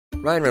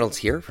Ryan Reynolds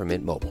here from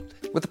Mint Mobile.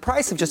 With the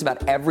price of just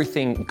about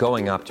everything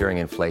going up during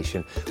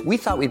inflation, we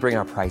thought we'd bring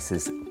our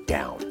prices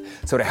down.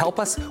 So to help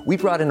us, we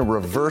brought in a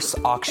reverse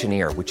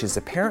auctioneer, which is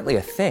apparently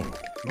a thing.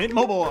 Mint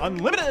Mobile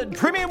Unlimited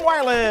Premium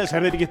Wireless.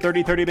 How to get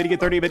 30, 30, how to get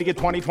 30, how to get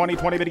 20, 20,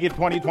 20, how to get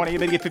 20, 20, how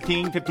to get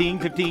 15, 15,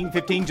 15,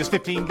 15, just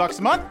 $15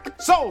 a month?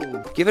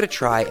 Sold! Give it a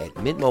try at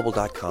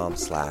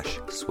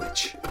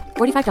mintmobile.com/switch.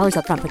 $45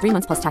 up front for 3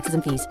 months plus taxes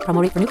and fees.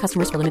 Promo rate for new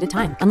customers for limited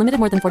time. Unlimited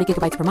more than 40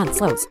 gigabytes per month.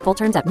 Slows full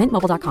terms at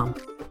mintmobile.com.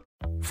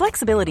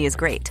 Flexibility is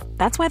great.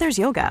 That's why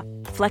there's yoga.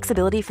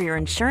 Flexibility for your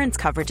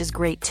insurance coverage is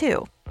great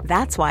too.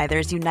 That's why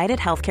there's United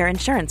Healthcare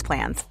Insurance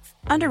Plans.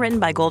 Underwritten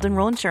by Golden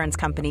Rule Insurance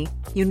Company,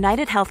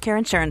 United Healthcare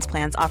Insurance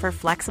Plans offer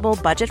flexible,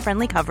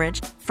 budget-friendly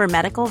coverage for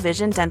medical,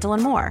 vision, dental,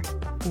 and more.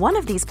 One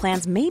of these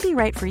plans may be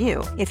right for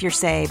you if you're,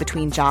 say,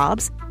 between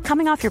jobs,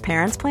 coming off your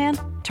parents' plan,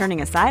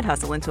 turning a side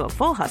hustle into a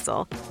full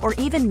hustle, or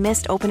even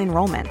missed open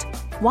enrollment.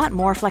 Want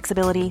more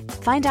flexibility?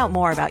 Find out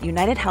more about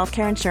United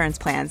Healthcare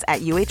Insurance Plans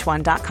at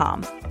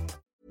uh1.com.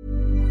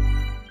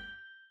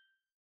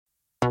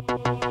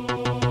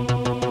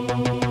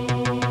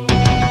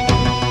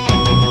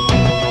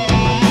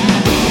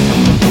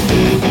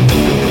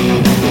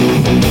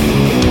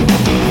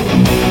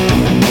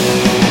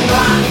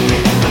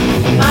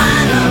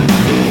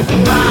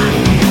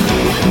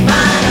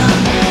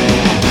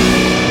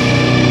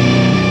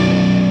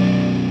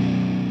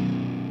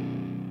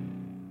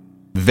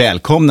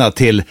 Välkomna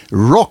till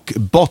Rock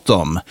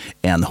Bottom,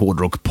 en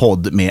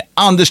hårdrockpodd med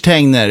Anders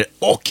Tengner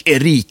och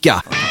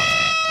Erika.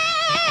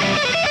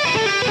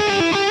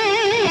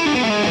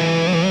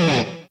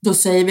 Då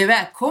säger vi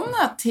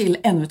välkomna till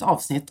ännu ett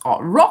avsnitt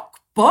av Rock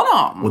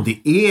Bottom. Och det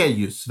är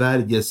ju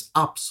Sveriges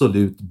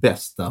absolut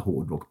bästa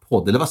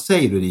hårdrockpodd. Eller vad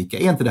säger du, Erika?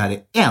 Är inte det här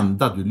det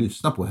enda du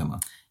lyssnar på hemma?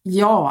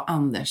 Ja,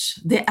 Anders.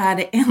 Det är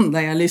det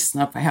enda jag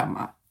lyssnar på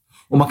hemma.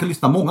 Och man kan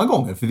lyssna många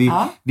gånger, för vi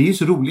är ju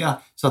så roliga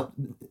så att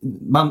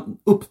man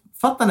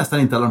uppfattar nästan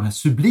inte alla de här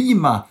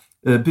sublima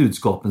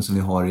budskapen som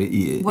vi har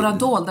i våra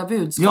dolda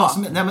budskap. Ja,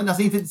 nej, men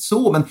alltså inte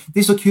så, men det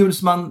är så kul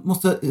så man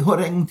måste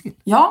höra en gång till.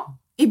 Ja,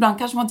 ibland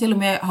kanske man till och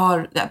med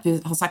att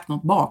vi har sagt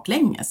något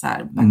baklänges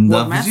här.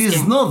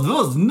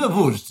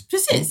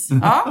 Precis,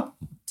 ja.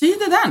 Ty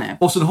det där nu.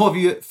 Och så har vi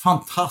ju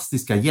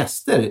fantastiska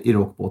gäster i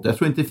Rockbot. Jag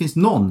tror inte det finns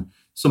någon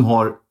som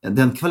har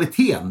den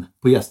kvaliteten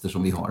på gäster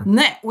som vi har.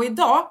 Nej, och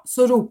idag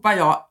så ropar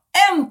jag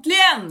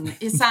äntligen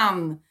i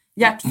sann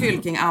Gert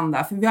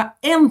Fylking-anda. För vi har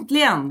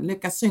äntligen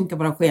lyckats synka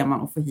våra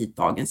scheman och få hit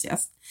dagens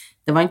gäst.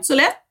 Det var inte så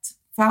lätt,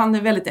 för han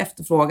är väldigt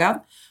efterfrågad.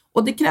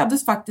 Och det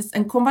krävdes faktiskt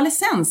en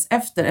konvalescens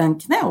efter en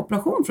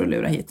knäoperation för att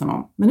lura hit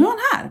honom. Men nu är han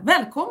här.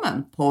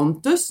 Välkommen,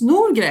 Pontus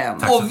Norgren.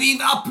 Och vi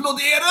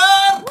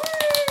applåderar!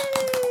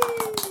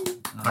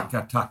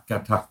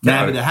 Tackar.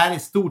 Nej, men det här är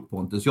stort,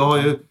 Pontus. Jag har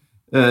ju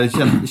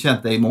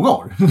känt dig i många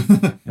år.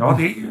 Ja,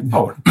 det är ju ett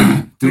år.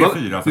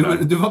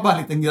 Du var bara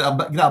en liten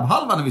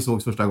grabbhalva när vi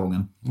sågs första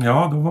gången.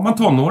 Ja, då var man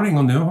tonåring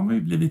och nu har man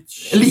ju blivit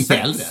 26, lite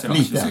äldre. Ja,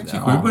 lite 26,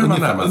 äldre. Börjar man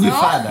närma sig.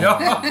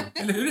 Ja.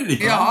 Eller hur är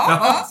det?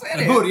 Ja, så är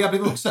det. Börja bli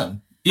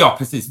vuxen. Ja,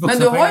 precis. Men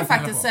du har ju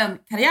faktiskt en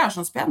karriär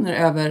som spänner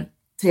över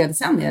 3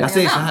 decennier. Jag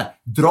säger så här,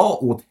 dra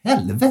åt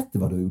helvete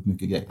vad du har gjort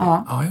mycket grejer.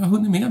 Ja, jag har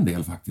hunnit med en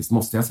del faktiskt,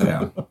 måste jag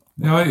säga.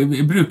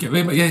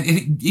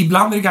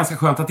 Ibland är det ganska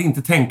skönt att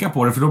inte tänka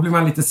på det, för då blir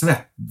man lite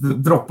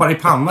droppar i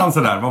pannan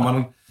sådär, vad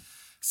man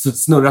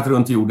snurrat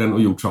runt jorden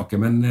och gjort saker.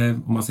 Men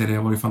om man säger det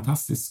har varit en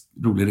fantastisk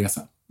rolig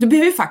resa. Du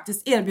blev ju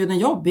faktiskt erbjuden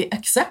jobb i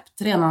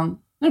Accept redan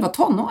när du var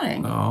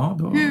tonåring. Ja,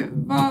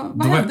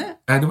 vad hände?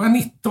 Då var jag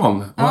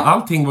 19 och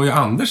allting var ju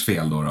Anders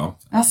fel då.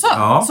 Alltså,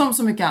 ja. Som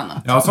så mycket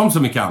annat. Ja, som så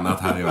mycket annat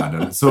här i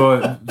världen.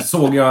 Så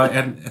såg jag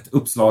ett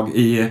uppslag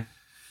i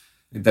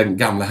den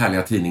gamla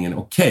härliga tidningen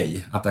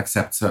Okej, att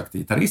Accept sökte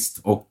gitarrist,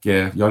 och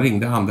jag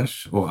ringde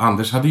Anders, och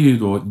Anders hade ju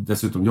då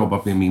dessutom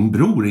jobbat med min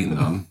bror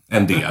innan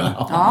en del.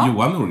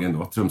 Johan Norgren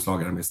då,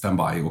 trumslagare med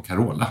Standby och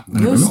Carola.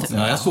 Just det.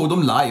 Ja, jag såg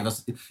dem live.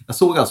 Jag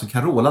såg alltså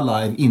Carola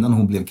live innan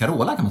hon blev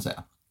Carola, kan man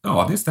säga.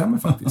 Ja, det stämmer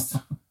faktiskt.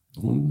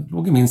 Hon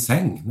låg i min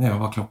säng när jag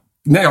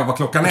var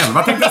klockan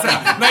 11, tänkte jag säga.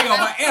 När jag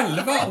var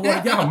 11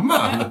 år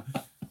gammal.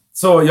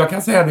 Så jag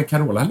kan säga det,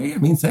 Carola låg i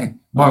min säng.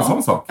 Bara en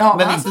sån sak. Ja,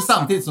 men inte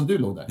samtidigt som du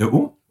låg där.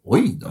 Jo.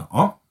 Oj då.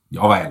 Ja,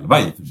 jag var 11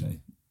 i och för sig.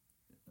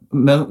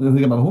 Men hur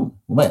gammal var hon?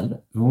 Hon var äldre.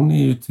 Hon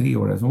är ju 3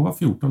 år, så hon var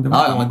 14. Men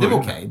det var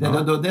okej.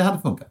 Det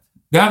hade funkat.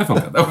 Det hade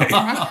funkat, okej.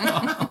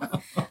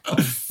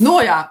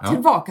 Nåja,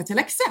 tillbaka till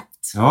Accept.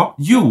 Ja,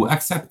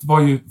 Accept var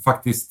ju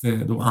faktiskt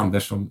då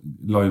Anders som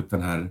la ut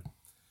den här,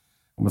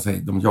 om man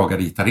säger, de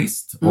jagade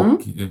gitarrist,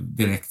 och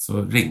direkt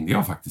så ringde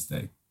jag faktiskt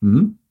dig.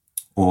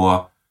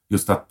 Och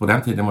just att på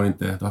den tiden var det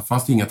inte, då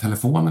fanns det inga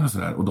telefoner och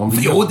sådär.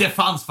 Jo, det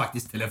fanns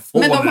faktiskt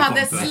telefoner. Men de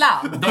hade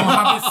sladd. De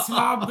hade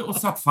sladd och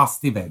satt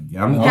fast i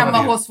väggen. Hemma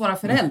hos våra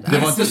föräldrar. Det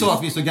var inte så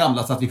att vi är så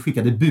gamla så att vi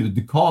skickade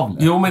budkavlar.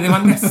 Jo, men det var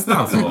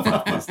nästan så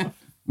faktiskt.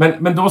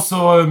 Men då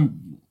så...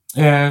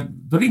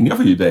 Då ringde jag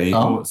för dig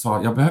och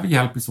sa, jag behöver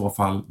hjälp i så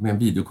fall med en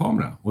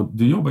videokamera. Och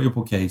du jobbar ju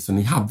på Okej, så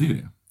ni hade ju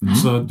det.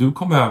 Så du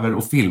kom över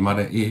och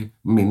filmade i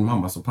min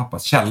mammas och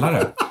pappas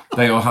källare.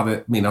 Där jag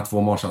hade mina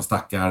 2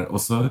 morsanstackar.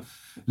 Och så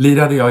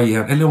lirade jag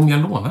igen, eller om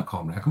jag lånade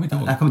kameran, jag kommer inte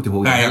ihåg. Jag kommer inte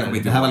ihåg. Nej, jag kommer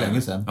inte det här ihåg. var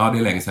länge sedan. Ja, det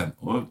är länge sedan.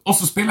 Och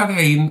så spelade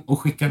jag in och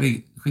skickade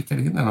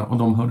in den och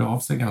de hörde av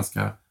sig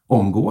ganska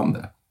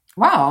omgående.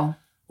 Wow.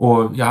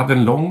 Och jag hade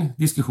en lång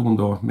diskussion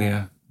då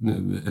med,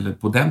 eller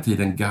på den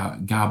tiden,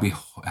 Gabi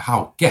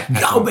Hauke.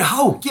 Gabi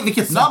Hauke,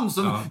 vilket namn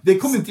som, ja. Det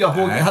kommer inte jag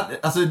ihåg.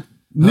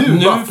 Nu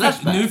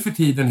Flashback. nu för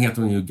tiden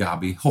heter hon ju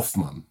Gabi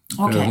Hoffman.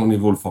 Okay. Hon är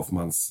Wolf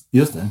Hoffmans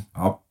Just det.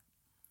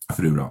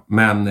 fru då.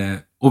 Men,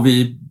 och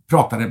vi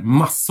pratade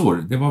massor.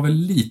 Det var väl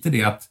lite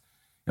det att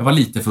jag var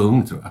lite för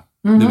ung, tror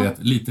jag. Du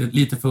vet,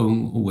 lite för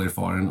ung,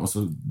 oerfaren. Och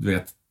så, du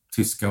vet,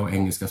 tyska och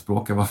engelska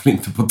språket var väl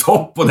inte på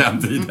topp på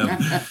den tiden.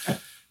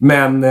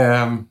 Men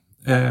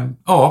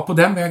på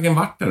den vägen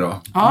vart det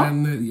då. Ja.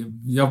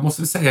 Men jag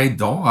måste säga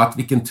idag att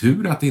vilken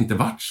tur att det inte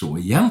vart så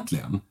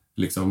egentligen.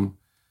 Liksom.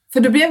 För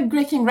du blev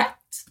Breaking Rat.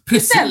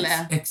 Precis,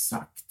 istället.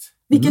 exakt.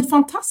 Vilket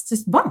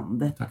fantastiskt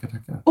band.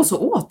 Tackar. Och så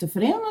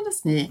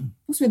återförenades ni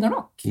på Sweden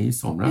Rock. I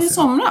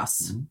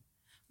somras.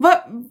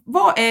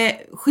 Vad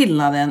är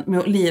skillnaden med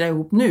att lira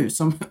ihop nu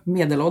som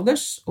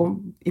medelålders?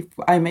 I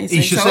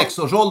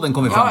 26-årsåldern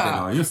kom vi fram till.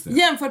 Ja, just det.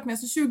 Jämfört med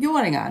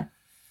 20-åringar.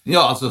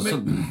 Ja, alltså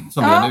som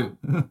det är nu.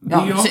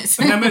 Ja, precis.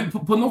 Nej, men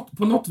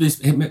på något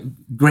vis,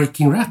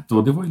 Breaking Rat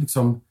då, det var ju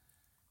liksom,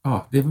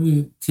 det var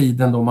ju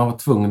tiden då man var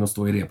tvungen att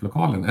stå i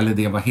replokalen. Eller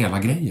det var hela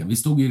grejen. Vi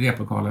stod i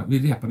replokalen,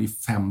 vi repade ju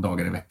 5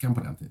 dagar i veckan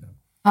på den tiden.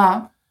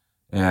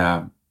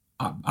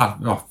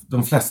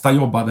 De flesta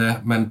jobbade,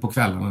 men på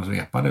kvällarna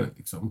repade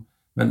liksom.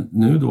 Men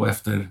nu då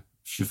efter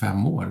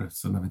 25 år,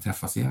 så när vi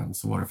träffas igen,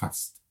 så var det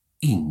faktiskt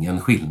ingen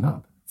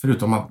skillnad.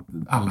 Förutom att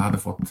alla hade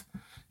fått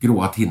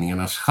gråa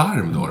tidningarnas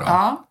charm då.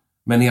 Ja.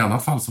 Men i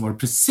annat fall så var det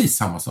precis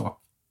samma sak.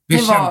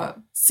 Det var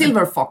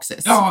Silver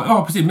Foxes.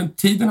 Ja, precis. Men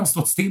tiden har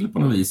stått still på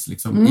något vis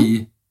liksom,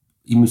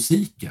 i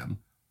musiken.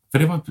 För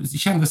det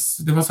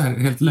var så här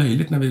helt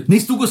löjligt när vi... Ni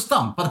stod och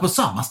stampade på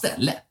samma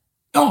ställe.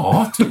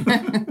 Ja, typ.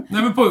 Nej,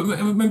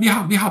 men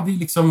vi hade ju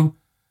liksom...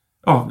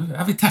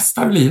 vi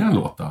testade att lira en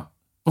låt då.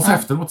 Och så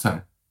efteråt så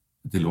här,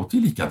 det låter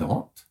ju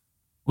likadant.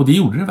 Och det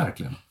gjorde det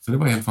verkligen. Så det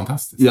var helt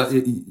fantastiskt. Ja,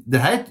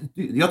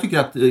 jag tycker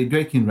att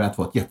Breaking Rat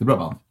var ett jättebra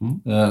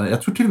band.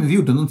 Jag tror till och med vi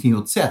gjorde någonting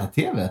åt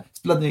ZTV.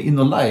 Spelade in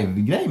någon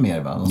live-grej med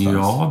er, va? Någonstans.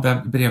 Ja,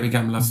 där bredvid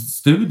gamla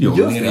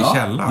studion nere i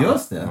källaren.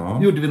 Just det.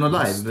 Ja. Gjorde vi någon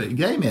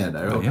live-grej med er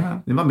där. Och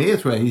ni var med,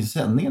 tror jag, i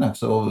sändningen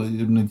också och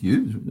gjorde en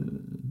intervju,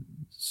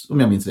 om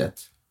jag minns rätt.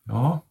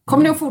 Ja.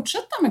 Kommer ni att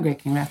fortsätta med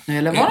Breaking Rat nu,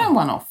 eller var det en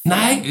one-off?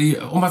 Nej,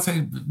 om man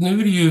säger, nu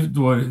är det ju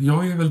då,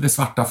 jag är väl det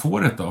svarta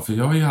fåret då, för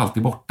jag är ju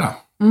alltid borta.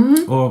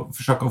 Och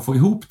försöka få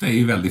ihop det är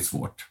ju väldigt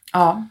svårt.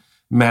 Ja.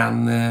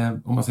 Men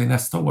om man säger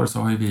nästa år så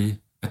har ju vi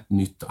ett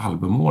nytt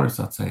albumår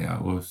så att säga,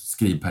 och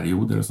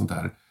skrivperioder och sånt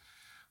där.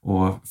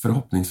 Och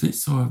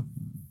förhoppningsvis så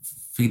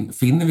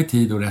finner vi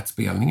tid och rätt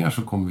spelningar,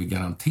 så kommer vi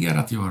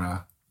garanterat göra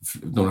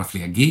några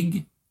fler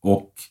gig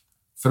och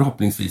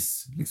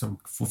förhoppningsvis liksom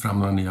få fram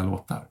några nya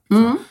låtar.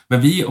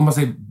 Men vi, om man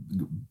säger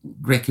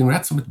Breaking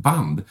Rat som ett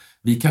band,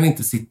 vi kan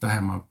inte sitta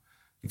hemma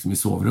liksom i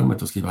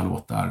sovrummet och skriva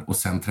låtar och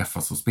sen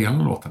träffas och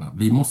spela låtarna.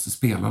 Vi måste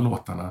spela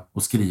låtarna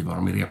och skriva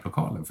dem i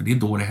replokalen, för det är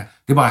då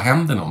det bara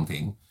händer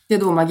någonting. Det är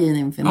då magin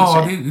infinner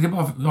sig. Det är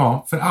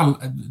bara, för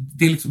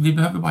det är liksom, vi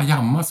behöver bara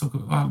jamma.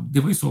 Det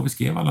var ju så vi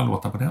skrev alla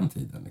låtar på den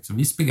tiden. Liksom.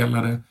 Vi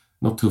spelade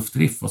något tufft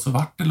riff och så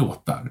vart det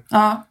låtar.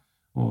 Ja.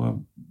 Och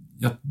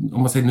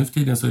om man säger nu för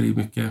tiden så är det ju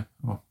mycket,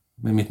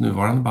 med mitt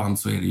nuvarande band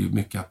så är det ju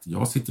mycket att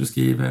jag sitter och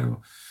skriver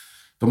och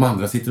de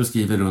andra sitter och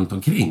skriver runt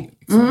omkring.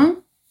 Liksom.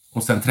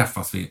 Och sen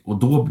träffas vi och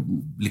då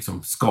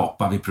liksom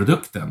skapar vi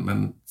produkten,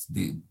 men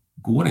det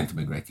går inte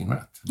med Breaking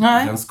Rat.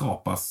 Den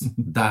skapas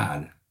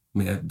där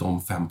med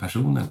de 5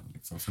 personerna.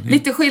 Liksom. Så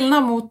lite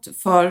skillnad mot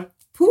för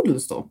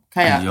Poodles då,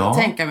 kan jag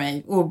tänka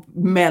mig. Och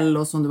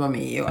Mello som du var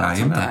med i och allt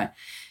sånt där.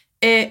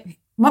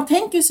 Man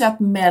tänker ju sig att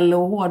Mello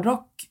och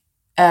hårdrock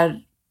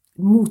är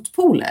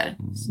motpoler.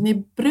 Så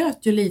ni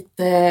bröt ju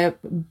lite,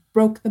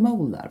 broke the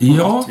mold där på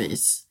något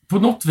vis. På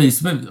något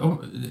vis, men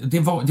det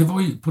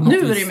var ju på något nu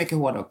vis... är det ju mycket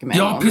hårdrock med.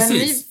 Ja,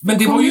 precis. Men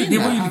det var ju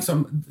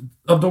liksom...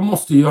 Ja, de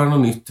måste ju göra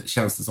något nytt,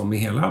 känns det som, med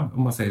hela,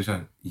 om man säger så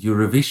här,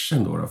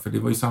 Eurovision då, för det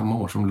var ju samma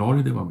år som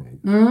Lordi var med.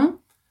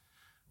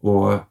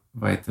 Och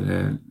vad heter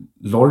det?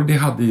 Lordi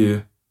hade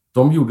ju...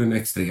 De gjorde en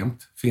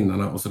extremt,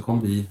 finnarna, och så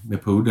kom vi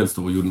med Poodles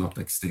då och gjorde något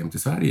extremt i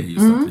Sverige.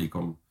 Just att vi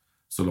kom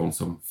så långt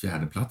som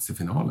 4:e plats i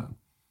finalen.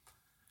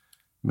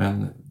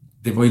 Men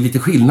det var ju lite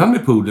skillnad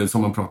med Poodles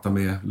om man pratar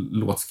med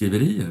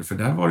låtskriverier. För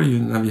där var det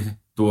ju, när vi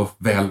då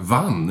väl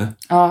vann,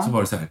 så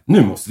var det så här,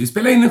 nu måste vi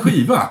spela in en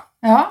skiva.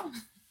 Ja.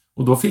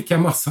 Och då fick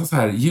jag massa så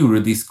här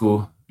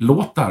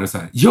eurodisco-låtar. Så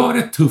här, gör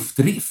ett tufft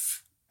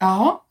riff.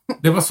 Ja.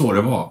 Det var så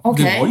det var.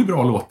 Okay. Det var ju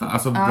bra låtar,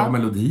 alltså bra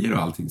melodier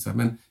och allting. Så här.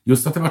 Men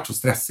just att det var så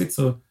stressigt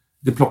så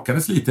det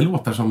plockades lite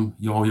låtar som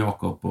jag och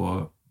Jakob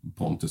och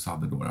Pontus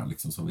hade då,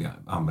 liksom, som vi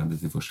använde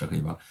till första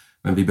skivan.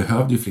 Men vi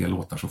behövde ju fler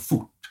låtar så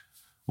fort.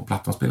 Och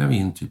plattan spelade vi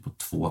in typ på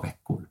 2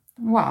 veckor.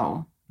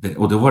 Wow.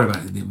 Och då var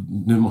det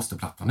nu måste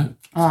plattan ut.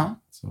 Liksom. Ja.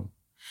 Så.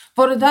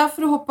 Var det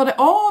därför du hoppade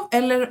av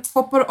eller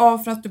hoppade du av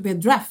för att du blev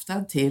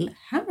draftad till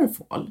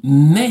Hammerfall?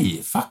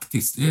 Nej,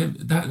 faktiskt.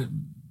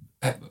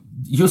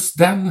 Just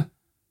den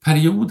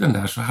perioden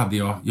där så hade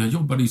jag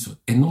jobbade ju så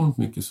enormt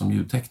mycket som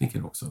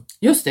ljudtekniker också.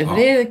 Just det, för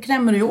det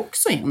klämmer du ju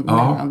också in. Det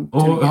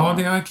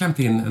har jag klämt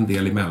in en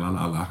del emellan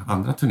alla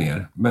andra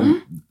turnéer.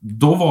 Men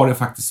då var det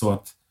faktiskt så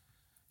att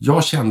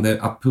jag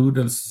kände att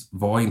Poodles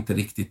var inte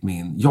riktigt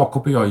min...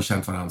 Jakob och jag har ju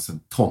känt varandra sedan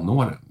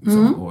tonåren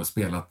liksom, och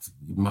spelat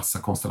massa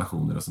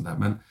konstellationer och sånt där.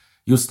 Men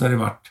just när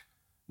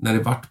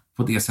det vart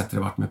på det sättet det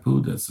vart med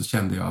Poodles så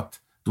kände jag att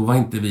då var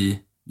inte vi...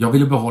 Jag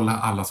ville behålla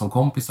alla som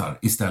kompisar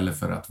istället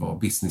för att vara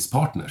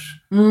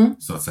businesspartners,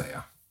 så att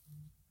säga.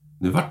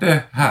 Nu vart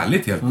det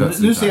härligt helt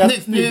plötsligt.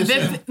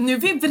 Nu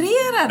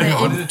vibrerar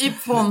det i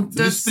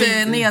Pontus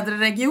nedre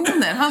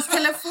regioner. Hans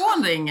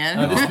telefon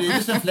ringer. Ja, det sprider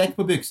sig en fläck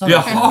på byxan.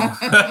 Jaha.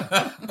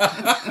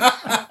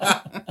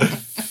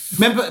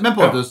 Men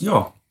Pontus,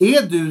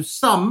 är du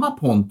samma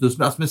Pontus,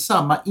 alltså med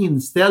samma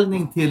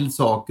inställning till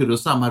saker och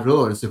samma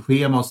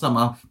rörelseschema och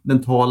samma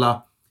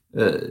mentala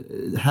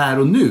här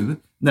och nu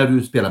när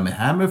du spelar med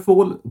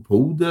Hammerfall,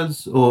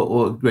 Poodles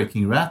och Great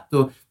King Rat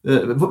och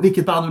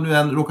vilket band du nu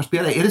än råkar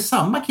spela? Är det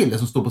samma kille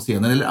som står på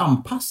scenen eller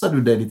anpassar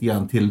du dig lite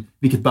grann till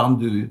vilket band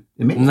du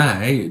är med?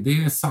 Nej,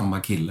 det är samma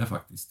kille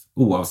faktiskt.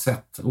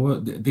 Oavsett.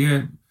 Och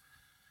det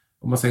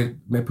om man säger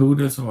med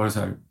Poodles så var det så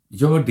här,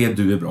 gör det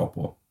du är bra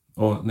på.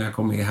 Och när jag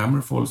kom med i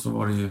Hammerfall så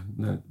var det ju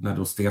när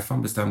då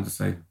Stefan bestämde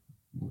sig,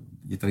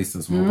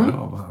 gitarristen som hoppade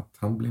av, att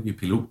han blev ju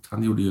pilot.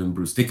 Han gjorde ju en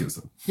Bruce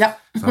Dickinson. Ja.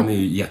 Så han är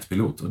ju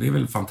jetpilot och det är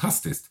väl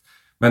fantastiskt.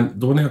 Men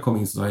då när jag kom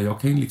in så sa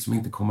jag kan ju liksom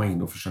inte komma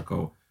in och försöka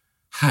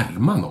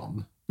härma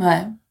någon.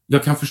 Nej.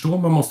 Jag kan förstå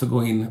om man måste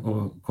gå in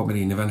och kommer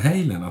in i Van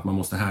Halen, att man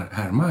måste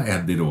härma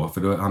Eddie då,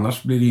 för då,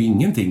 annars blir det ju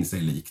ingenting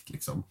sig likt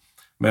liksom.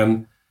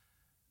 Men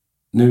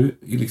nu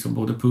är liksom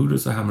både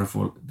Poodles och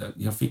Hammerfall,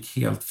 jag fick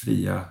helt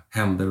fria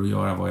händer att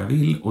göra vad jag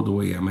vill och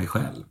då är jag mig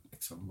själv.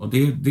 Liksom. Och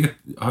det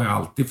har jag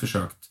alltid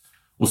försökt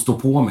att stå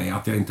på mig,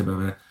 att jag inte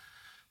behöver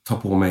ta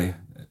på mig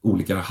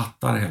olika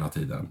hattar hela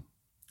tiden.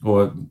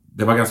 Och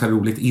det var ganska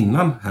roligt,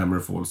 innan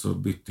Hammerfall så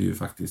bytte ju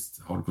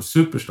faktiskt Hardcore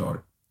Superstar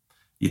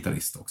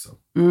gitarrist också.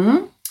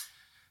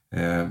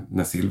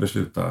 När Silver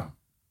slutade,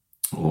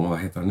 och vad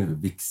heter han nu?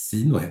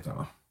 Vixino heter han,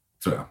 va?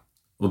 Tror jag.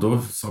 Och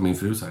då sa min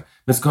fru så här,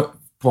 men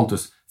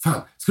Pontus,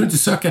 fan, ska du inte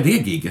söka det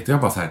giget? Och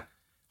jag bara så här,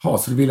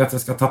 så du vill att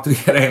jag ska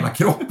tatuera hela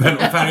kroppen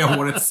och färga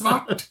håret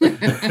svart?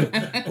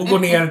 Och gå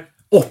ner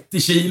 80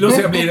 kilo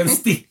så jag blir en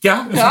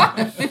sticka?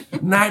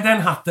 Nej,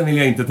 den hatten vill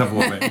jag inte ta på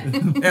mig.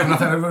 Även att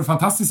det var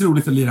fantastiskt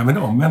roligt att lira med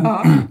dem. Men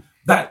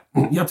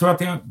jag tror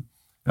att jag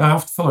har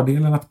haft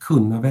fördelen att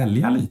kunna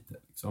välja lite.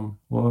 Liksom.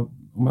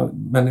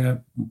 Men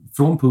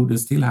från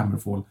Poodles till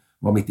Hammerfall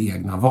var mitt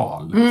egna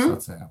val, så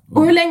att säga.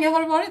 Och hur länge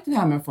har du varit i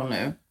Hammerfall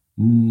nu?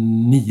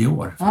 9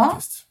 år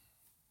faktiskt.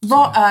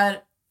 Vad är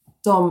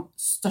de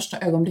största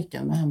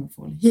ögonblicken med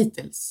Hammerfall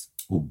hittills?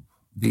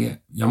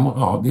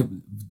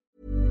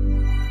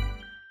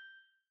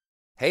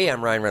 Hey,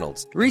 I'm Ryan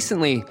Reynolds.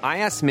 Recently, I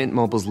asked Mint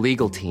Mobile's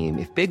legal team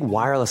if big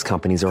wireless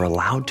companies are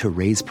allowed to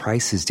raise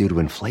prices due to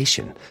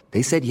inflation.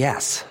 They said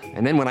yes.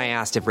 And then when I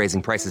asked if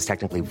raising prices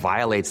technically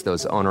violates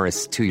those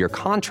onerous 2-year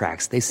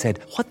contracts, they said,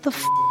 "What the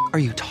f*** are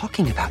you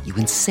talking about, you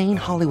insane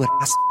Hollywood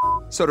ass?"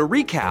 So to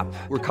recap,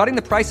 we're cutting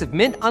the price of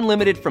Mint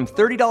Unlimited from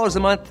 $30 a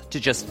month to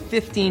just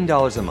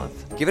 $15 a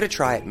month. Give it a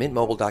try at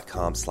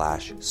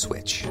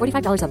mintmobile.com/switch.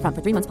 $45 up front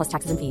for 3 months plus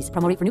taxes and fees.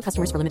 Promo rate for new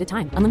customers for limited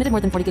time. Unlimited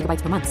more than 40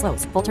 gigabytes per month.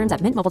 Slows full terms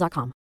at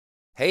mintmobile.com.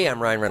 Hey,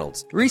 I'm Ryan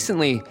Reynolds.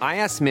 Recently, I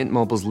asked Mint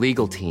Mobile's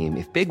legal team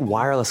if big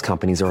wireless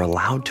companies are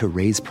allowed to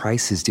raise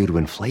prices due to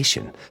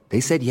inflation.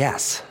 They said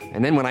yes.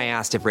 And then when I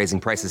asked if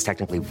raising prices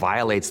technically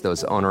violates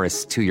those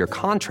onerous 2-year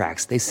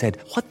contracts, they said,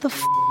 "What the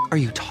f*** are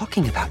you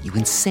talking about, you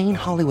insane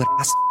Hollywood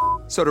ass?"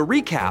 So to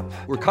recap,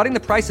 we're cutting the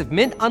price of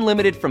Mint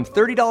Unlimited from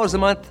 $30 a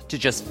month to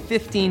just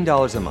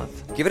 $15 a month.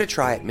 Give it a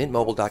try at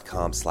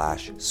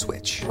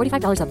mintmobile.com/switch.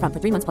 $45 up front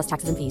for 3 months plus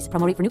taxes and fees.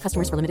 Promo rate for new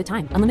customers for limited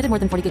time. Unlimited more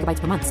than 40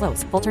 gigabytes per month.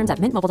 Slows full terms at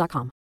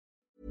mintmobile.com.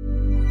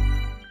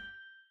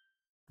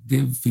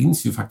 Det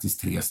finns ju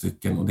faktiskt 3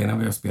 stycken och det är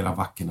när vi spelar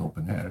Wacken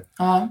Open Air.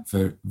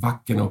 För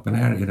Wacken Open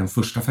Air är den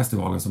första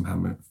festivalen som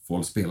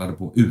Hammerfall spelade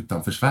på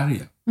utanför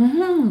Sverige.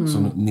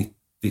 Som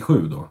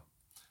 97 då.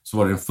 Så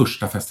var det den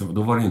första festivalen.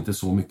 Då var det inte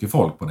så mycket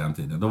folk på den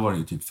tiden. Då var det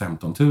ju typ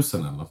 15 000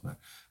 eller något där.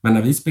 Men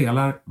när vi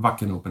spelar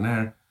Wacken Open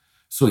Air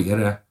så är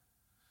det...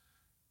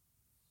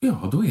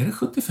 Ja, då är det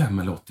 75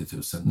 eller 80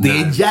 000. Det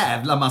är en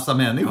jävla massa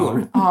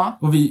människor. Ja.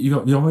 Och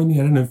jag var ju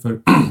nere nu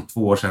för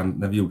 2 år sedan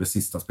när vi gjorde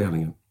sista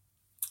spelningen.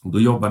 Och då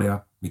jobbade jag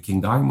med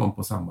King Diamond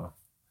på samma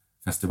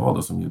festival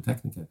då, som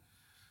ljudtekniker.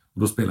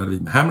 Och då spelade vi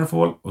med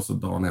Hammerfall och så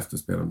dagen efter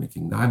spelade vi med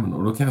King Diamond.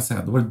 Och då kan jag säga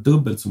att då var det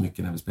dubbelt så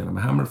mycket när vi spelade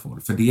med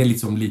Hammerfall. För det är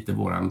liksom lite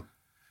våran...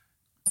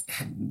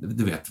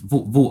 Du vet,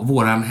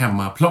 våran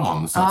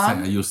hemmaplan så att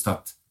säga. Just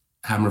att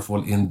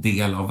Hammerfall är en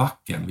del av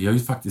Wacken. Vi har ju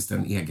faktiskt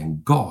en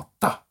egen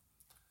gata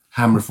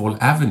Hammerfall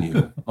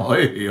Avenue.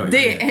 Oj.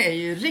 Det är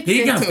ju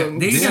riktigt tungt.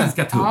 Det är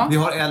ganska tungt. Ja. Vi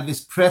har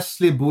Elvis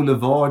Presley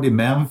Boulevard i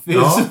Memphis.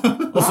 Ja.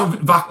 Och så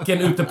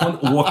vacken ute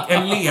på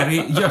en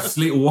lerig,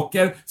 gödslig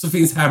åker, så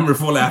finns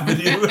Hammerfall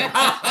Avenue.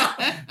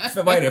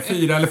 För vad är det,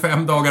 4 eller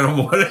 5 dagar om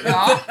året?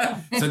 Ja.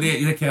 Så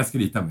det kan jag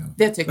skryta med.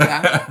 Det tycker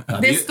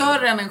jag. Det är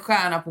större än en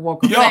stjärna på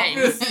Walk of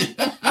Fame.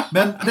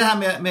 Men det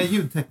här med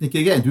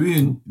ljudtekniker, du är ju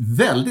en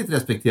väldigt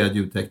respekterad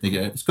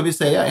ljudtekniker. Ska vi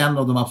säga en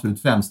av de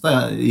absolut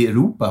främsta i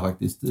Europa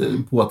faktiskt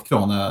på att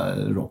krana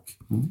rock.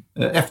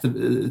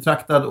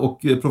 Eftertraktad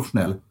och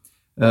professionell.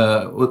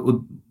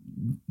 Och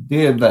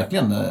det är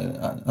verkligen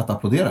att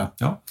applådera.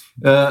 Ja.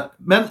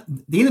 Men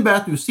det innebär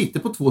att du sitter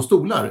på 2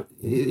 stolar.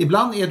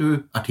 Ibland är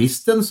du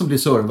artisten som blir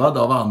servad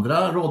av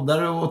andra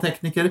roddare och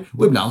tekniker.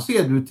 Och ibland så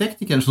är du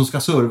teknikern som ska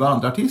serva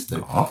andra artister.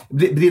 Ja.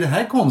 Blir det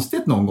här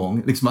konstigt någon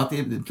gång? Liksom att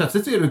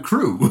plötsligt så är du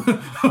crew.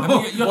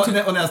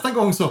 Och nästa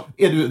gång så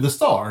är du the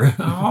star.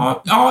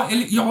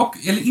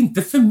 Eller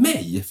inte för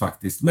mig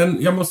faktiskt.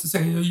 Men jag måste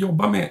säga, jag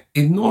jobbar med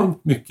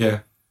enormt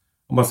mycket,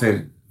 om man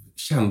säger,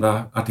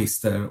 kända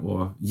artister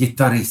och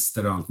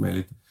gitarrister och allt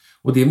möjligt.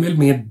 Och det är väl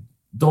med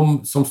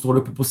de som står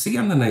uppe på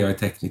scenen när jag är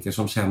tekniker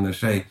som känner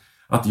sig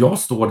att jag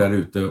står där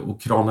ute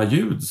och kranar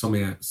ljud som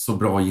är så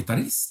bra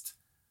gitarrist.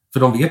 För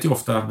de vet ju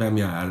ofta vem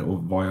jag är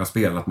och vad jag har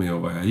spelat med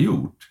och vad jag har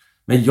gjort.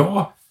 Men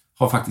jag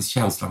har faktiskt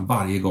känslan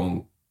varje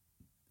gång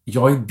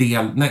jag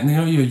är när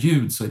jag gör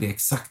ljud så är det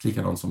exakt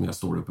likadant som jag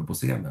står uppe på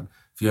scenen.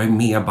 För jag är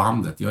med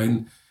bandet.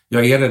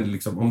 Jag är det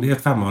liksom, om det är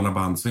ett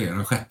 5-mannaband så är jag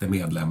den 6:e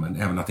medlemmen,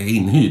 även att jag är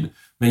inhyrd.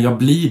 Men jag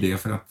blir det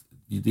för att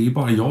det är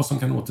bara jag som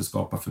kan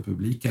återskapa för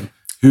publiken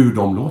hur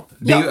de låter.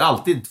 Det är ju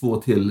alltid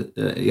 2 till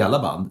i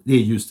alla band. Det är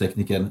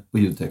ljustekniken och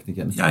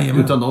ljudtekniken.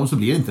 Jajamän. Utan dem så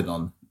blir det inte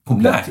någon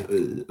komplett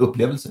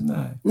upplevelse.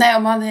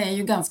 Nej, man är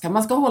ju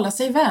man ska hålla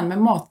sig vän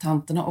med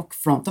mattanterna och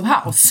front of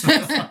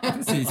house.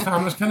 Precis, för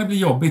annars kan det bli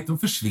jobbigt. Då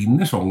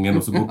försvinner sången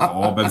och så går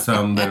kabeln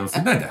sönder och så.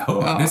 Nej, det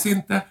hördes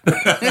inte.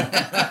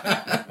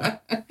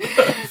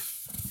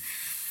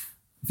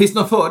 Finns det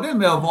någon fördel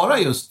med att vara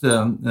just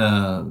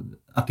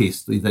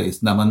artist och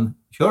gitarrist när man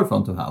kör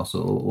front of house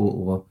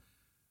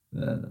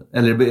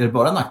eller är det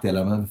bara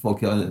nackdelar med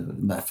folk?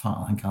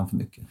 Han kan för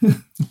mycket.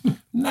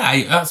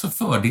 Nej, alltså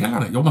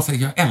fördelarna. Jag måste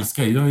säga,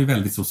 jag är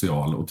väldigt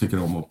social och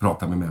tycker om att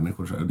prata med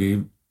människor. Så det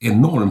är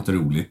enormt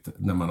roligt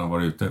när man har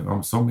varit ute,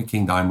 som med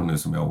King Diamond nu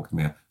som jag har åkt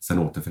med sen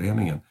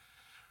återföreningen.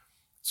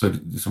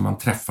 Så man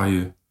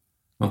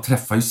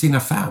träffar ju sina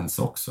fans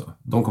också.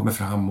 De kommer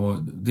fram och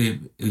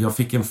jag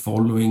fick en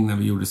following när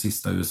vi gjorde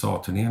sista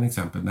USA-turnén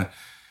exempel.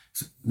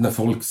 När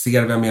folk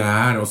ser vem jag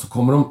är och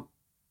så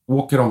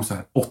åker de så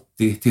här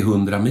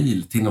 80-100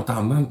 mil till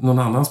någon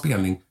annan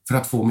spelning för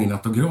att få min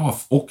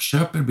autograf och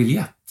köper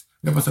biljett.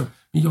 Jag bara så,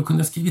 men jag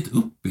kunde ha skrivit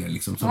upp er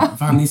liksom. Så,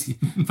 fan,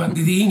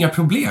 det är inga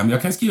problem.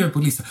 Jag kan skriva på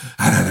listan.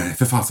 Nej,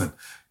 för fasen.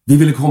 Vi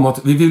ville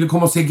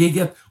komma och se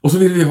gigget och så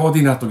vill vi ha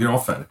dina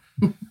autografer.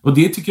 Och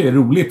det tycker jag är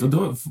roligt. Och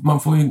då man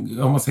får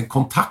ju, om man säger,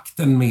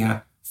 kontakten med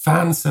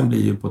fansen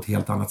blir ju på ett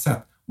helt annat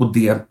sätt.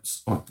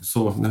 Och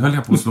så nu höll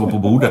jag på att slå på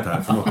bordet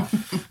här.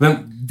 Men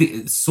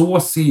så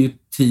ser ju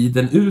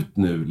tiden ut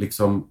nu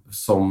liksom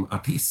som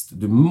artist.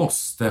 Du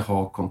måste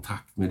ha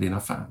kontakt med dina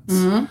fans.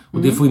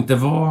 Och det får inte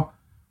vara...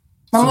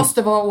 Man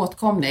måste vara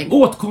åtkomlig.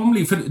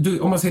 Åtkomlig,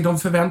 för om man säger, de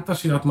förväntar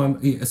sig att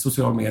man i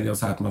social media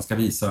så här, att man ska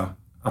visa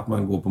att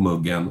man går på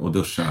muggen och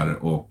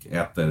duschar och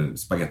äter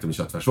spaghetti med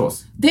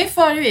köttfärssås. Det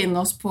för ju in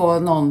oss på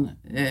någon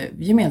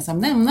gemensam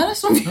nämnare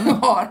som vi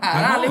har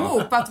här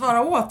allihop. Att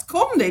vara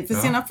åtkomlig för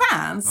sina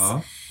fans.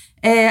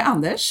 Ja.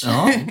 Anders,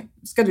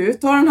 ska du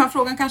ta den här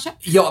frågan kanske?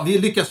 Ja, vi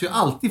lyckas ju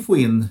alltid få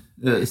in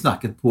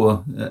snacket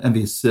på en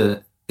viss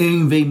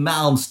Yngwie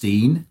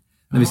Malmsteen.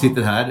 När vi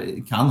sitter här,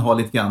 kan ha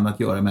lite grann att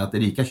göra med att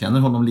Erika känner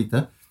honom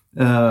lite.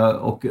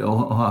 Och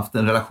har haft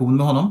en relation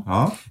med honom.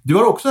 Ja. Du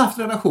har också haft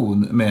en relation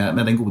med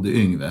den gode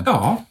Yngwie.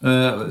 Ja,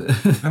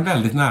 en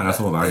väldigt nära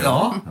sådan.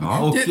 Ja.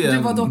 Och, du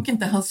var dock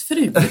inte hans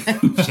fru.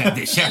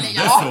 Det kändes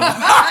så.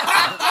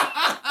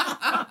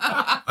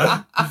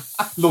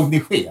 Låg ni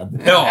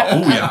sked? Ja,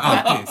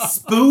 alltid.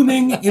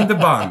 Spooning in the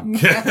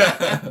bank.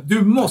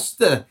 Du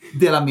måste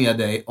dela med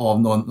dig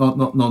av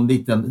någon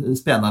liten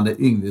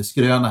spännande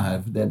Yngwie-skröna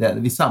här. Där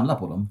vi samlar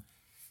på dem.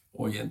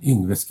 Oj, en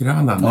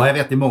Yngwie-skröna. Ja, jag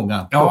vet, det är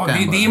många. Ja,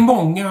 det är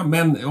många,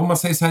 men om man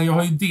säger så här, jag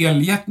har ju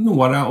delgett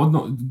några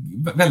och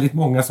väldigt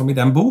många som i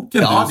den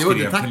boken du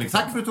skrev.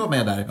 Tack för att du var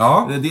med där.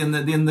 Ja.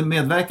 Din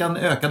medverkan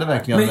ökade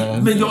verkligen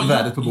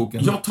värdet på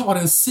boken. Jag tar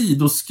en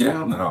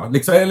sidoskröna då,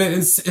 liksom, eller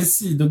en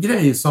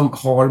sidogrej som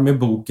har med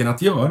boken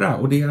att göra.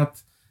 Och det är att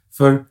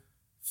för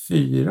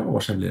 4 år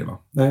sedan blir det, va?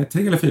 Nej,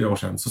 3 eller 4 år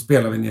sedan så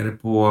spelade vi nere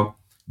på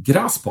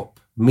Grasspop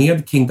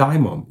med King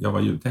Diamond. Jag var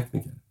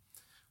ljudtekniker.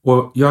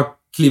 Och jag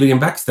kliver in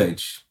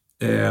backstage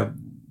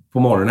på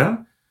morgonen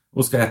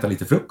och ska äta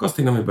lite frukost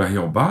innan vi börjar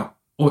jobba.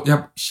 Och jag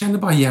känner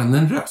bara igen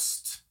en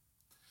röst.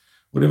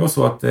 Och det var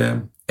så att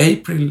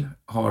April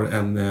har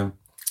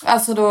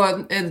Alltså då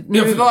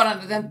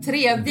nuvarande, den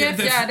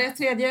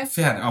tredje,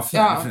 fjärde.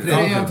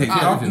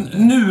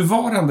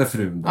 Nuvarande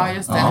frun då. Ja,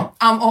 just det. Ja.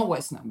 I'm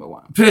always number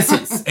one.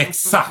 Precis,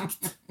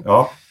 exakt.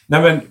 Ja.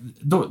 Nej, men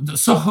då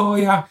så hör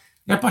jag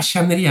bara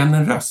känner igen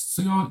en röst.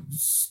 Så jag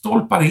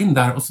stolpar in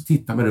där och så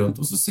tittar mig runt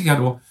och så ser jag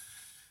då,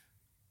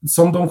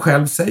 som de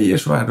själv säger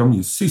så är de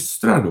ju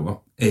systrar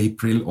då,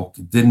 April och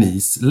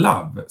Denise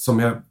Love, som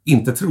jag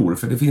inte tror,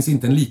 för det finns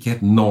inte en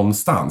likhet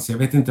någonstans. Jag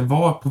vet inte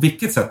på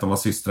vilket sätt de var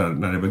systrar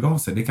när det begav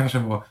sig. Det kanske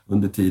var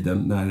under tiden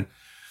när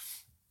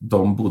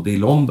de bodde i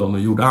London och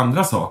gjorde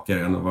andra saker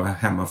än att vara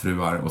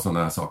hemmafruar och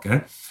sådana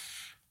saker.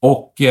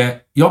 Och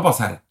jag bara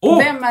så här...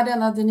 Vem är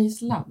denna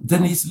Denise Love?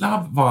 Denise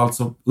Love var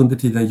alltså, under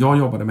tiden jag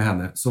jobbade med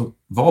henne, så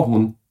var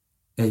hon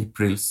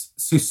Aprils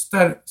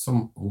syster,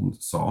 som hon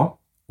sa.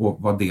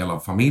 Och var del av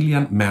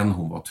familjen, men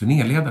hon var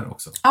turnéledare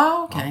också.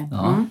 Okej.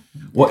 Ja.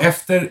 Och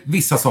efter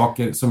vissa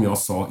saker som jag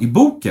sa i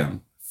boken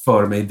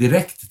för mig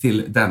direkt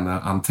till denna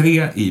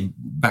entré i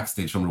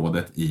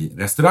backstageområdet i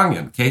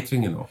restaurangen,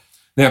 cateringen då.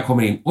 När jag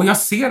kommer in och jag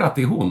ser att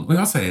det är hon och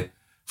jag säger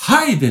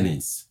 "Hi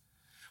Denise!"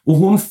 Och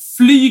hon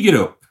flyger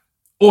upp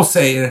och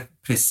säger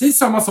precis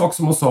samma sak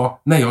som hon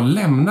sa när jag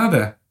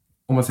lämnade,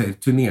 om man säger,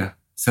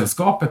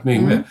 turnésällskapet med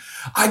Yngve.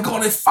 "I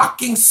gonna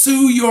fucking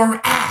sue your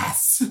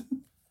ass!"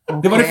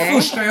 Det var det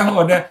första jag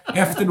hörde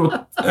efter då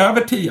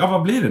över 10,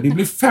 vad blir det? Det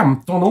blir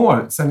 15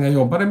 år sedan jag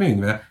jobbade med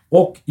Yngve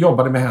och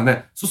jobbade med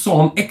henne. Så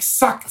sa hon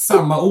exakt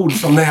samma ord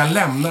som när jag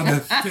lämnade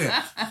det.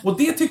 Och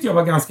det tyckte jag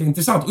var ganska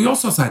intressant. Och jag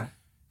sa så här,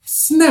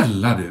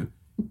 snälla du,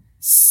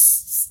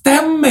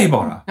 stäm mig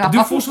bara.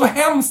 Du får så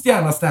hemskt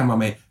gärna stämma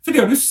mig. För det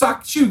har du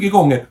sagt 20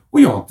 gånger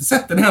och jag har inte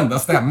sett en enda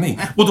stämning.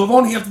 Och då var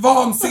hon helt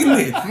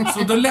vansinnig.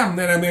 Så då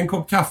lämnade jag med en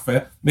kopp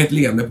kaffe med ett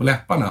leende på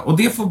läpparna. Och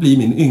det får bli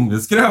min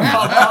Yngve-skröna.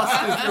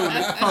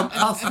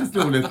 Fantastiskt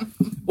roligt.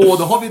 Och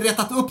då har vi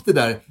rättat upp det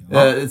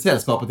där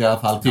sällskapet i alla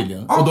fall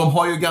tydligen. Och de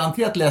har ju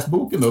garanterat läst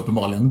boken då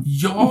uppenbarligen.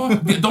 Ja,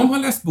 de har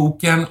läst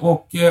boken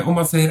och om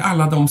man säger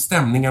alla de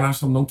stämningarna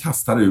som de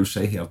kastar ur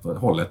sig helt och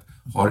hållet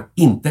har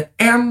inte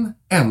en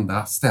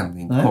enda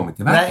stämning kommit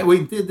till verket. Nej, och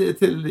inte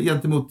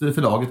gentemot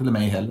förlaget eller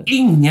mig heller.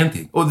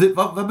 Ingenting. Och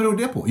vad beror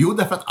det på? Jo,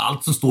 därför att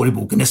allt som står i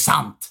boken är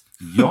sant.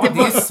 Ja,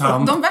 det är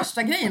sant. De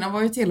värsta grejerna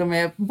var ju till och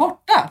med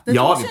borta.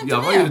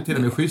 Jag var ju till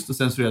och med schysst och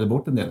censurerade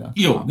bort en del.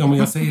 Jo, men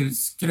jag säger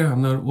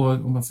skrönor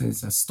och om man säger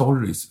så här,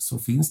 stories, så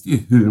finns det ju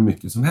hur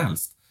mycket som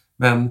helst.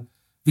 Men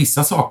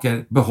vissa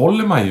saker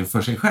behåller man ju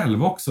för sig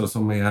själv också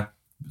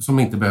som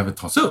inte behöver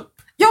tas upp.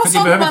 Ja,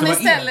 som man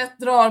istället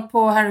drar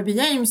på Harry B.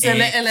 James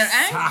eller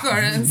Anchor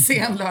en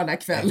sen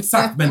lördagkväll.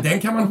 Exakt, men den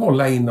kan man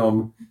hålla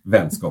inom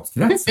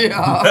vänskapskretsen.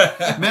 Ja.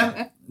 Men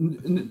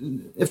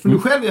eftersom du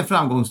själv är en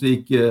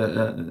framgångsrik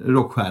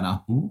rockstjärna,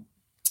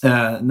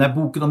 när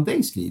boken om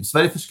dig skrivs,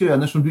 vad är det för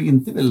skrönor som du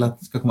inte vill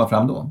att ska komma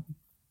fram då?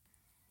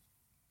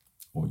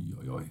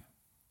 Oj.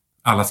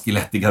 Alla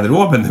skelett i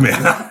garderoben, du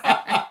menar?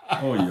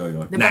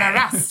 Oj. Det bara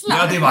rasslar.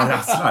 Ja, det bara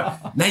rasslar.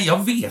 Nej,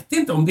 jag vet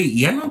inte om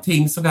det är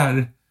någonting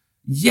sådär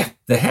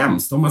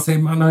jättehemskt. Om man säger,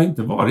 man har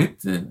inte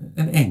varit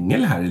en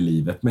ängel här i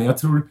livet, men jag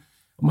tror,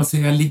 om man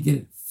säger, jag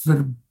ligger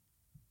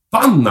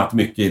förbannat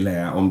mycket i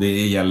lä om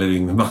det gäller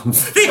Yngve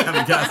Malmsteen,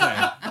 kan jag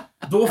säga.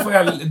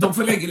 Då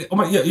får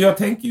jag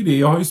tänker ju det,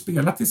 jag har ju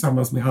spelat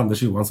tillsammans med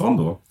Anders Johansson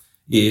då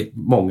i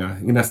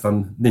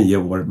nästan 9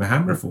 år med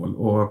Hammerfall,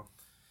 och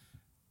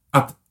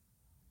att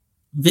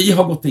vi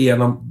har gått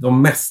igenom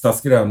de mesta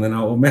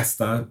skrönorna och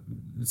mesta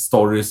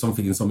stories som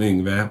finns om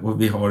Yngve,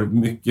 och vi har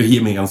mycket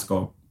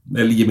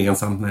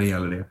gemensamt när det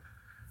gäller det.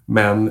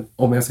 Men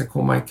om jag ska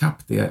komma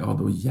ikapp det, ja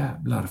då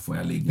jävlar får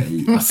jag ligga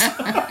i. Alltså.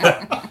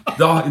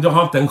 Du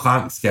har inte en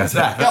chans, ska jag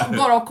säga. Ja,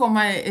 bara att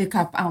komma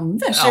ikapp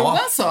Anders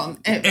Johansson.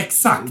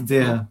 Exakt.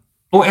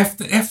 Och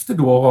efter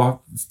då att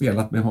ha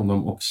spelat med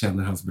honom och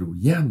känner hans bror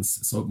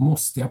Jens, så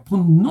måste jag på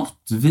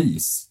något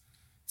vis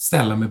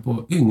ställa mig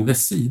på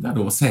Yngves sida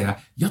då och säga,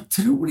 jag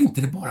tror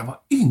inte det bara var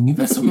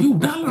Yngve som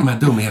gjorde alla de här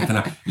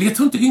dumheterna. Eller jag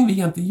tror inte Yngve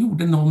egentligen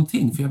gjorde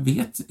någonting, för jag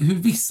vet hur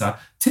vissa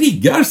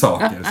triggar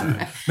saker.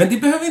 Men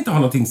det behöver inte ha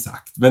någonting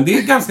sagt. Men det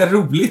är ganska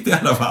roligt i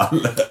alla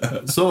fall.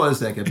 Så är det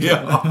säkert.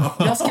 Ja.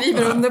 Jag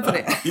skriver under på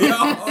det.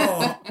 Ja.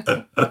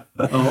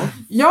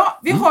 Ja,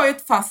 vi har ju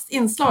ett fast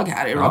inslag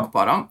här i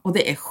Rockbottom, och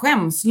det är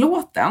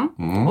skämslåten.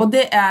 Och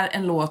det är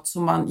en låt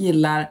som man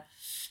gillar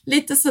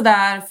lite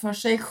sådär för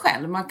sig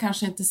själv. Man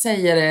kanske inte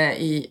säger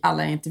det i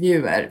alla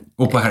intervjuer.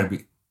 Och på Herbie.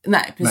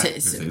 Nej,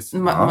 precis.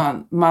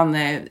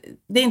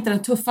 Det är inte den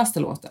tuffaste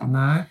låten.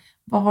 Nej.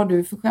 Vad har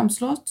du för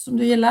skämslåt som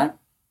du gillar?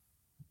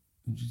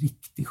 En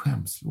riktig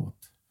skämslåt.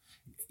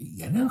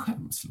 Är det en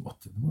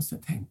skämslåt? Det måste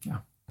jag tänka.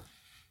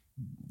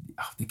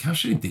 Ja, det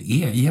kanske inte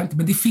är egentligen.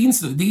 Men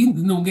det är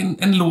nog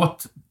en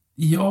låt.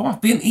 Ja,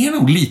 den är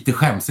nog lite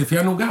skämsig, för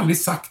jag har nog aldrig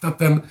sagt att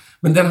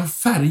men den har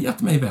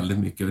färgat mig väldigt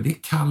mycket, och det är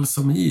Kall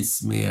som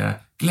is med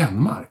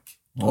Glenmark.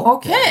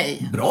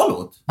 Okej. Bra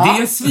låt. Det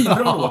är en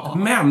svinbra låt,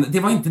 men det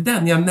var inte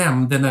den jag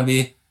nämnde när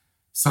vi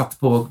satt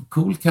på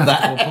Cool Cat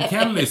och på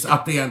Kellys,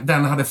 att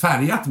den hade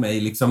färgat mig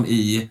liksom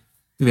i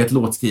du vet,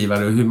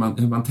 låtskrivare och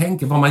hur man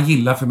tänker, vad man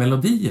gillar för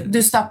melodier.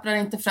 Du stapplar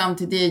inte fram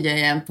till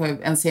DJ:n på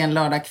en sen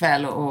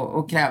lördagkväll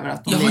och kräver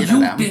att de lirar den? Jag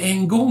har gjort det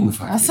en gång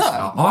faktiskt. Alltså?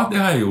 Ja, det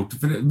har jag gjort.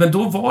 Men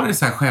då var det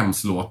så här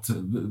skämslåt.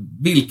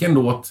 Vilken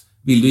låt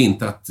vill du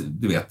inte att,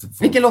 du vet...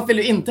 Vilken låt vill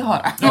du inte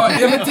höra? Ja,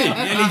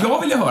 eller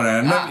jag ville höra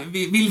den. Men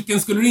vilken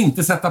skulle du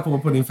inte sätta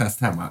på din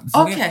fest hemma?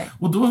 Okej.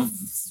 Och då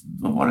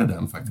var det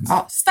den faktiskt.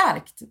 Ja,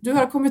 starkt. Du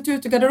har kommit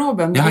ut ur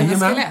garderoben med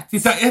dina skelett.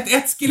 Titta,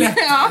 ett skelett.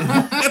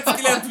 Ett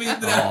skelett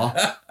mindre. Ja.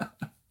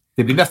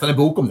 Det blir nästan en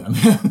bok om den.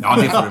 Ja,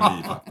 det får det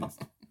bli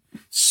faktiskt.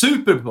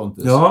 Super,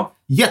 Pontus. Ja.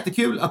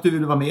 Jättekul att du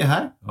ville vara med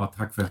här. Ja,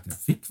 tack för att jag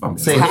fick vara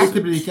med. Säg hej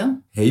till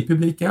publiken. Hej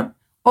publiken.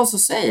 Och så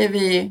säger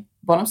vi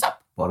bottoms up.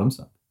 Bottoms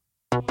up.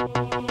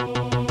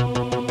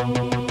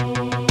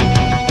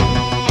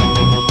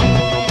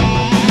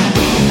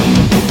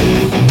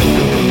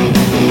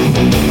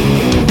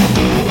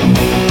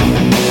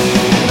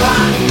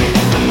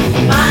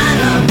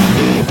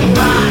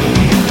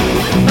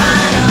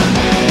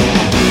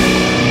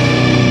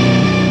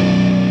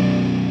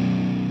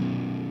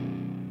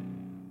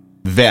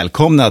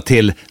 Välkomna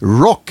till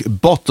Rock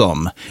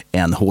Bottom,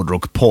 en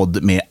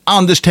hårdrockpodd med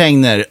Anders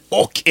Tengner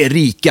och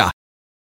Erika.